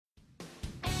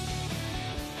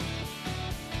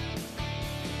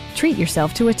treat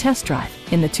yourself to a test drive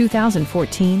in the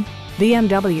 2014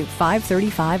 BMW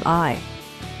 535i.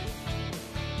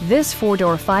 This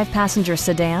four-door, five-passenger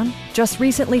sedan just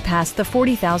recently passed the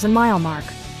 40,000-mile mark.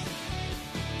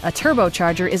 A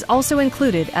turbocharger is also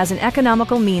included as an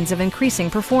economical means of increasing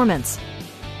performance.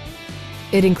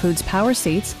 It includes power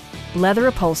seats, leather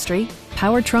upholstery,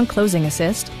 power trunk closing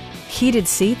assist, heated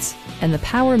seats, and the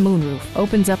power moonroof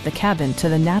opens up the cabin to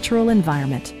the natural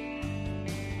environment.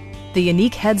 The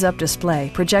unique heads-up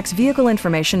display projects vehicle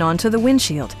information onto the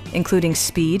windshield, including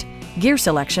speed, gear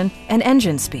selection, and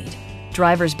engine speed.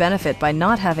 Drivers benefit by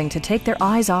not having to take their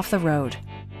eyes off the road.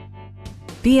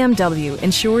 BMW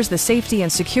ensures the safety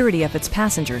and security of its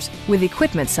passengers with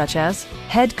equipment such as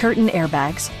head curtain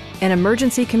airbags, an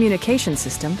emergency communication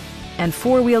system, and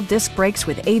four-wheel disc brakes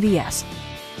with ABS.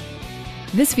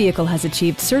 This vehicle has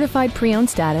achieved certified pre-owned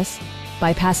status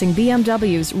by passing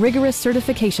BMW's rigorous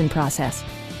certification process.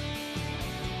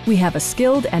 We have a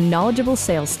skilled and knowledgeable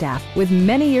sales staff with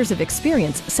many years of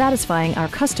experience satisfying our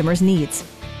customers' needs.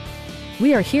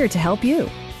 We are here to help you.